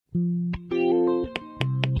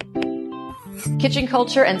Kitchen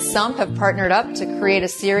Culture and Sump have partnered up to create a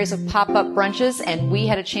series of pop-up brunches, and we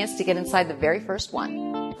had a chance to get inside the very first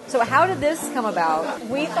one. So how did this come about?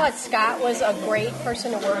 We thought Scott was a great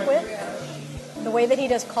person to work with. The way that he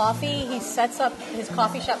does coffee, he sets up his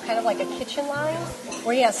coffee shop kind of like a kitchen line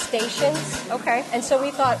where he has stations. Okay. And so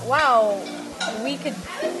we thought, wow, we could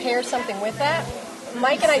pair something with that.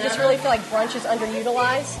 Mike and I just really feel like brunch is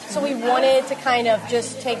underutilized. So we wanted to kind of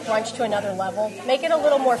just take brunch to another level, make it a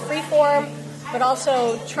little more freeform, but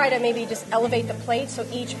also try to maybe just elevate the plate so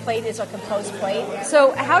each plate is a composed plate.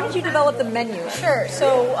 So how did you develop the menu? Sure.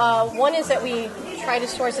 So one is that we try to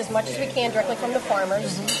source as much as we can directly from the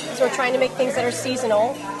farmers. So we're trying to make things that are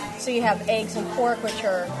seasonal. So you have eggs and pork, which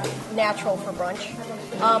are natural for brunch.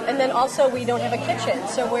 And then also we don't have a kitchen.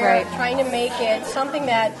 So we're trying to make it something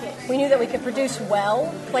that we knew that we could produce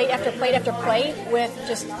well, plate after plate after plate, with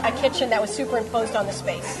just a kitchen that was superimposed on the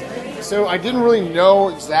space. So I didn't really know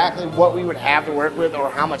exactly what we would have to work with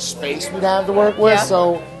or how much space we'd have to work with. Yeah.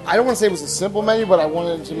 So I don't want to say it was a simple menu, but I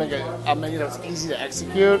wanted to make a menu that was easy to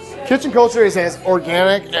execute. Kitchen Culture is as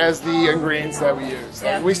organic as the ingredients that we use.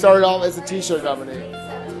 Yeah. We started off as a t-shirt company.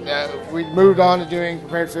 We moved on to doing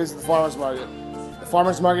prepared foods at the farmer's market. The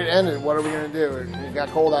farmer's market ended. What are we going to do? It got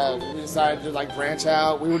cold out. We decided to branch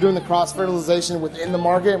out. We were doing the cross-fertilization within the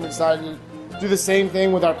market, and we decided to do the same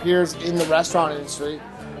thing with our peers in the restaurant industry.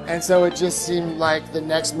 And so it just seemed like the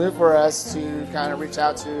next move for us to kind of reach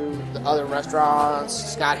out to the other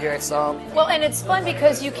restaurants, Scott here at Sump. Well, and it's fun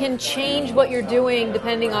because you can change what you're doing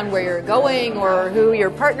depending on where you're going or who you're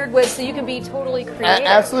partnered with, so you can be totally creative.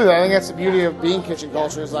 Absolutely. I think that's the beauty of being Kitchen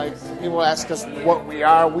Culture. Is like people ask us what we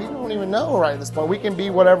are. We don't even know right at this point. We can be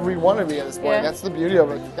whatever we want to be at this point. Yeah. That's the beauty of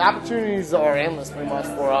it. The opportunities are endless pretty much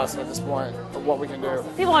for us at this point of what we can do.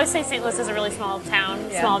 People always say St. Louis is a really small town,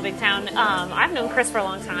 small, big town. I've known Chris for a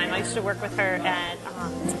long time. I used to work with her at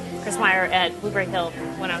Chris Meyer at Blueberry Hill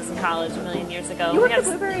when I was in college a million years ago. You worked at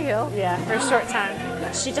Blueberry Hill? Yeah, for a short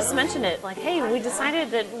time. She just mentioned it, like, hey, we decided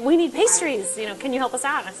that we need pastries. Can you help us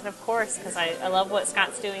out? I said, of course, because I love what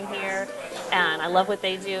Scott's doing here, and I love what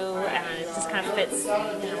they do, and it just kind of fits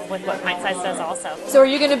with what Pint Size does also. So are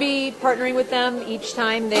you going to be partnering with them each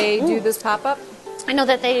time they do this pop-up? I know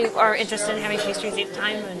that they are interested in having pastries each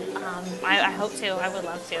time, and I hope to. I would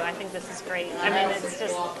love to. I think this is great. I mean, it's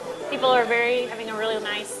just, people are having a really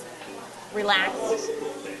nice, relaxed,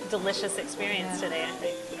 delicious experience today, I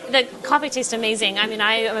think. The coffee tastes amazing. I mean,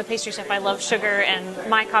 I am a pastry chef. I love sugar, and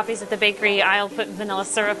my coffees at the bakery, I'll put vanilla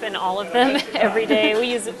syrup in all of them every day.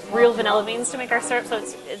 We use real vanilla beans to make our syrup, so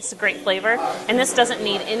it's a great flavor. And this doesn't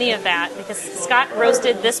need any of that because Scott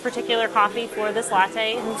roasted this particular coffee for this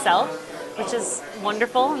latte himself, which is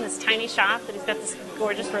wonderful in this tiny shop that he's got this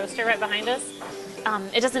gorgeous roaster right behind us.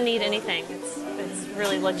 It doesn't need anything. It's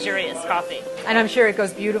really luxurious coffee. And I'm sure it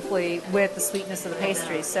goes beautifully with the sweetness of the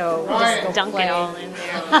pastry, so just dunk it all in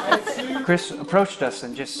there. Chris approached us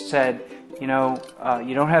and just said, you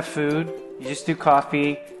don't have food, you just do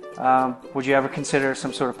coffee. Would you ever consider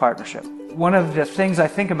some sort of partnership? One of the things I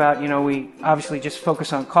think about, we obviously just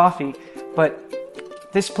focus on coffee, but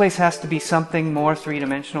this place has to be something more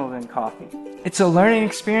three-dimensional than coffee. It's a learning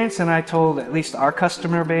experience, and I told at least our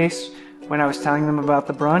customer base when I was telling them about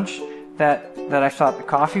the brunch that I thought the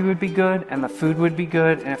coffee would be good and the food would be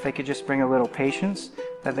good, and if they could just bring a little patience,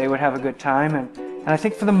 that they would have a good time. And I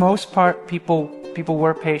think for the most part, people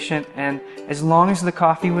were patient, and as long as the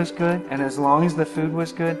coffee was good and as long as the food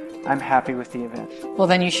was good, I'm happy with the event. Well,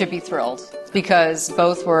 then you should be thrilled because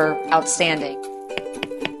both were outstanding.